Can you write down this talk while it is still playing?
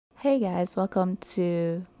Hey guys, welcome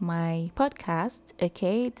to my podcast.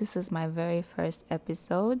 Okay, this is my very first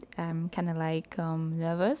episode. I'm kind of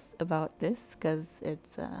nervous about this because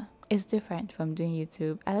it's different from doing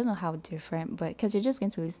YouTube. I don't know how different, but because you're just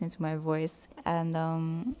going to be listening to my voice, and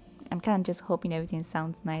I'm kind of just hoping everything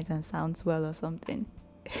sounds nice and sounds well or something.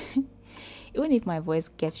 Even if my voice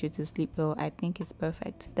gets you to sleep, though, I think it's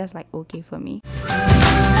perfect. That's okay for me.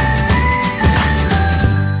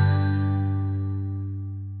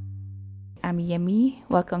 I'm Yemi.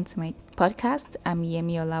 Welcome to my podcast. I'm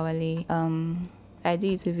Yemi Olawale. I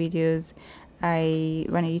do YouTube videos. I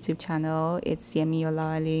run a YouTube channel. It's Yemi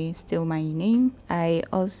Olawale, still my name. I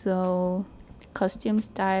also costume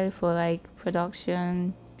style for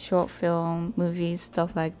production, short film, movies,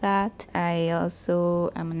 stuff like that. I also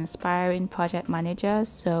am an aspiring project manager.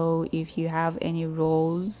 So if you have any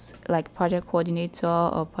roles like project coordinator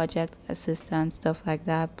or project assistant, stuff like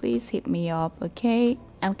that, please hit me up. Okay.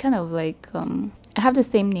 I'm kind of I have the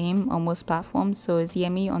same name on most platforms, so it's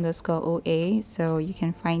Yemi_OA, so you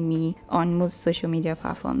can find me on most social media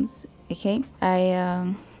platforms. Okay,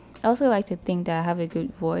 I also like to think that I have a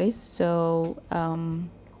good voice, so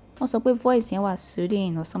also good voice was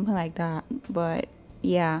soothing or something like that. But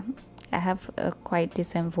yeah, I have a quite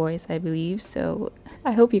decent voice, I believe, so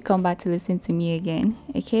I hope you come back to listen to me again.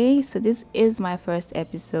 Okay, so this is my first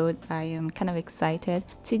episode. I am kind of excited.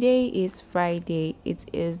 Today is Friday. It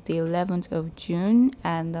is the 11th of June,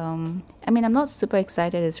 and I'm not super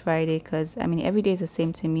excited it's Friday because every day is the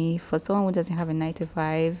same to me. For someone who doesn't have a 9 to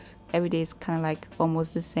 5, every day is kind of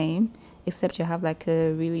almost the same, except you have a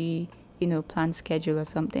really planned schedule or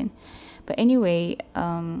something. But anyway,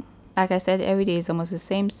 like I said, every day is almost the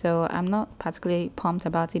same, so I'm not particularly pumped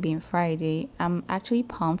about it being Friday. I'm actually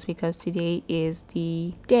pumped because today is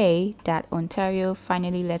the day that Ontario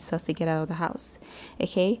finally lets us to get out of the house.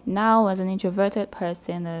 Okay, now as an introverted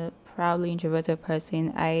person, a proudly introverted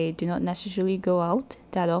person, I do not necessarily go out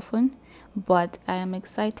that often, but I am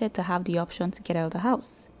excited to have the option to get out of the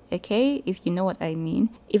house. Okay, if you know what I mean.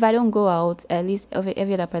 If I don't go out, at least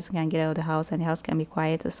every other person can get out of the house and the house can be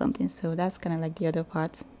quiet or something. So that's kind of the other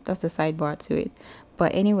part. That's the sidebar to it.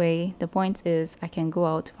 But anyway, the point is I can go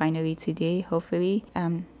out finally today, hopefully.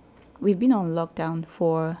 We've been on lockdown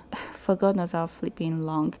for God knows how flipping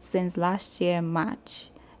long, since last year, March.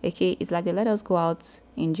 Okay, it's they let us go out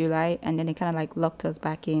in July and then they kind of locked us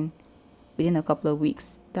back in within a couple of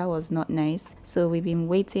weeks. That was not nice. So we've been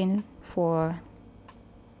waiting for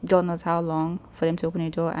God knows how long for them to open the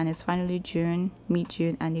door, and it's finally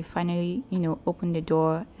mid-June, and they finally, opened the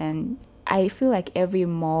door. And I feel like every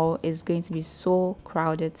mall is going to be so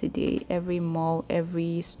crowded today. Every mall,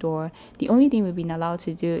 every store. The only thing we've been allowed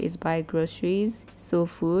to do is buy groceries, so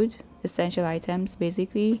food, essential items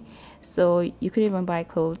basically. So you couldn't even buy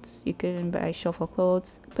clothes. You couldn't buy shop for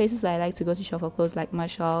clothes. Places I like to go to shop for clothes like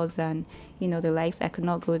Marshalls and the likes, I could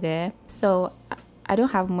not go there. So I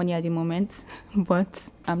don't have money at the moment, but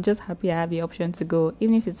I'm just happy I have the option to go.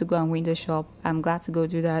 Even if it's to go and window shop, I'm glad to go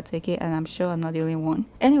do that, okay? And I'm sure I'm not the only one.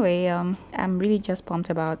 Anyway, I'm really just pumped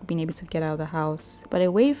about being able to get out of the house. But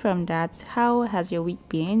away from that, how has your week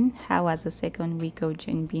been? How has the second week of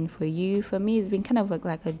June been for you? For me, it's been kind of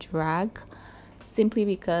like a drag, simply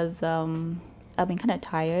because I've been kind of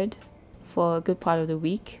tired for a good part of the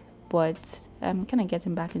week, but I'm kind of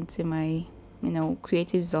getting back into my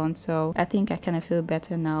creative zone, so I think I kind of feel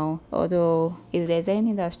better now. Although if there's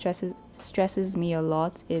anything that stresses me a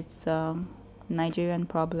lot, it's Nigerian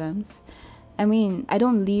problems. I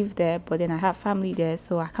don't live there, but then I have family there,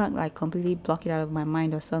 so I can't completely block it out of my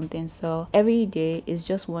mind or something. So every day is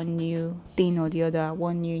just one new thing or the other,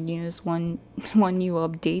 one new news, one new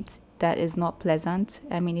update that is not pleasant.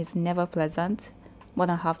 It's never pleasant. More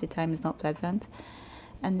than half the time it's not pleasant.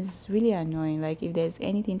 And it's really annoying. If there's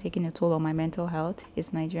anything taking a toll on my mental health,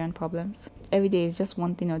 it's Nigerian problems. Every day is just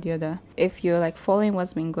one thing or the other. If you're following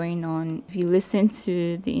what's been going on, if you listen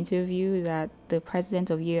to the interview that the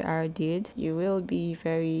president of UAR did, you will be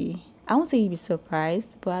I won't say you'll be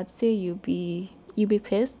surprised, but I'd say you'll be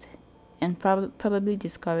pissed and probably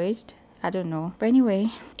discouraged. I don't know. But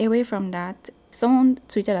anyway, away from that, someone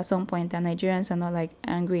tweeted at some point that Nigerians are not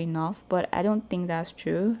angry enough, but I don't think that's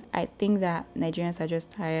true. I think that Nigerians are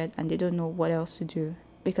just tired and they don't know what else to do.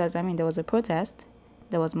 Because there was a protest,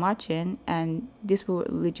 there was marching, and these people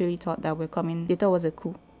literally thought that we're coming. They thought it was a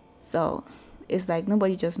coup. So it's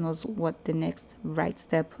nobody just knows what the next right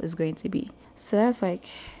step is going to be. So that's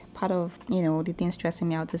part of the thing stressing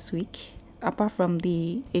me out this week. apart from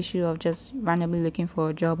the issue of just randomly looking for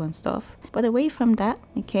a job and stuff. But away from that,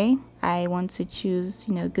 okay, I want to choose,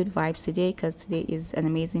 good vibes today because today is an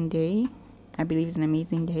amazing day. I believe it's an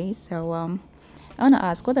amazing day. So I want to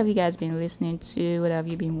ask, what have you guys been listening to? What have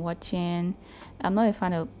you been watching? I'm not a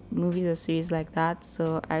fan of movies or series like that,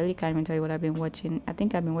 so I really can't even tell you what I've been watching. I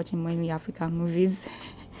think I've been watching mainly African movies,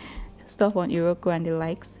 stuff on Iroko and the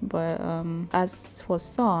likes. But as for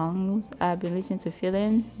songs, I've been listening to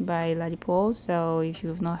Feeling by Ladipo. So if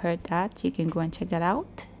you've not heard that, you can go and check that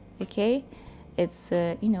out. Okay, it's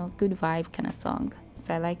a good vibe kind of song.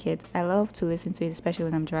 So I like it. I love to listen to it, especially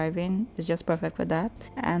when I'm driving. It's just perfect for that.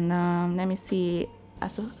 And let me see.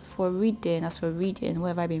 As for reading, what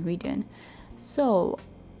have I been reading? So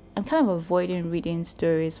I'm kind of avoiding reading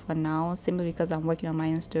stories for now, simply because I'm working on my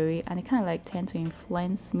own story, and it kind of like tend to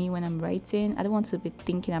influence me when I'm writing. I don't want to be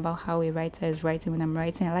thinking about how a writer is writing when I'm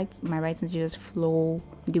writing. I like my writing to just flow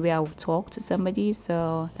the way I would talk to somebody,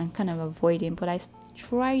 so I'm kind of avoiding. But I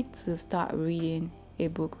tried to start reading a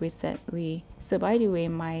book recently. So by the way,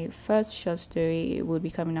 my first short story will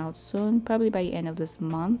be coming out soon, probably by the end of this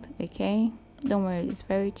month. Okay, don't worry, it's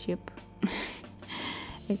very cheap.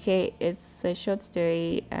 Okay, it's a short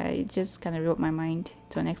story. I just kind of wrote my mind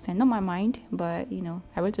to an extent. Not my mind, but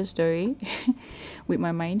I wrote a story with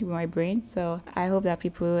my mind, with my brain. So I hope that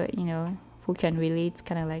people, who can relate,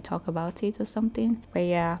 kind of like talk about it or something. But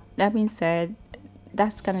yeah, that being said,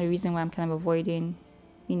 that's kind of the reason why I'm kind of avoiding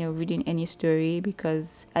reading any story,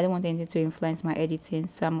 because I don't want anything to influence my editing.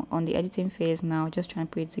 So I'm on the editing phase now, just trying to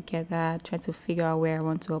put it together, trying to figure out where I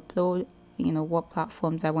want to upload, what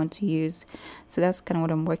platforms I want to use. So that's kind of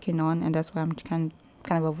what I'm working on, and that's why I'm kind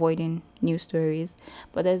of avoiding new stories.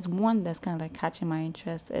 But there's one that's kind of like catching my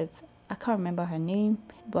interest. I can't remember her name,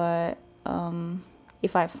 but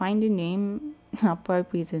if I find the name, I'll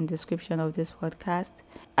probably put it in the description of this podcast.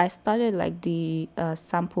 I started like the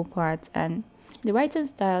sample part, and the writing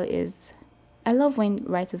style is, I love when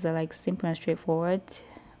writers are like simple and straightforward.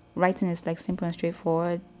 Writing is like simple and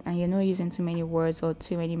straightforward, and you're not using too many words or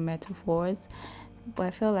too many metaphors. But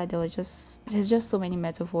I feel like there's just so many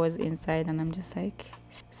metaphors inside, and I'm just like,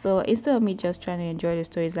 so instead of me just trying to enjoy the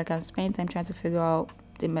story, it's like I'm spending time trying to figure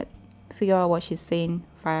out what she's saying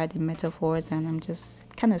via the metaphors, and I'm just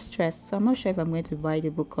kind of stressed. So I'm not sure if I'm going to buy the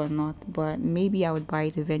book or not, but maybe I would buy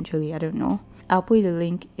it eventually. I don't know. I'll put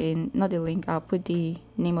I'll put the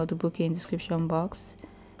name of the book in the description box,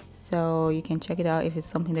 so you can check it out if it's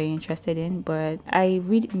something that you're interested in. But I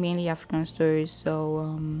read mainly African stories,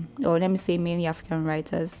 so or let me say mainly African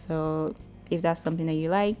writers. So if that's something that you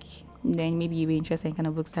like, then maybe you'll be interested in kind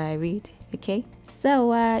of books that I read. Okay,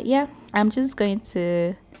 so yeah, I'm just going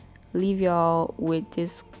to leave y'all with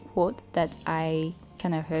this quote that I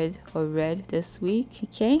kind of heard or read this week.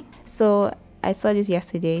 Okay, so I saw this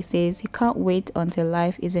yesterday. It says, "You can't wait until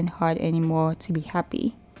life isn't hard anymore to be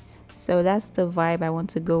happy." So that's the vibe I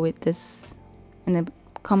want to go with this in the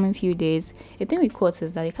coming few days. The thing with quotes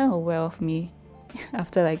is that it kind of wear off me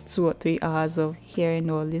after like 2 or 3 hours of hearing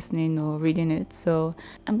or listening or reading it. So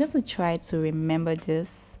I'm going to try to remember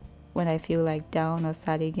this when I feel like down or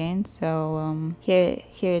sad again. So here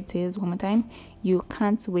it is one more time. You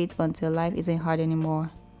can't wait until life isn't hard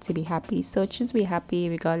anymore to be happy. So just be happy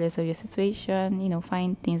regardless of your situation.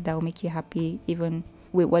 Find things that will make you happy even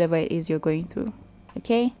with whatever it is you're going through.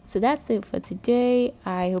 Okay, so that's it for today.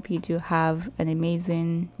 I hope you do have an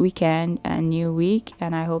amazing weekend and new week,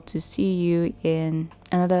 and I hope to see you in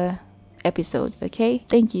another episode. Okay,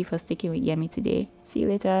 thank you for sticking with Yemi today. See you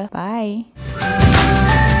later. Bye.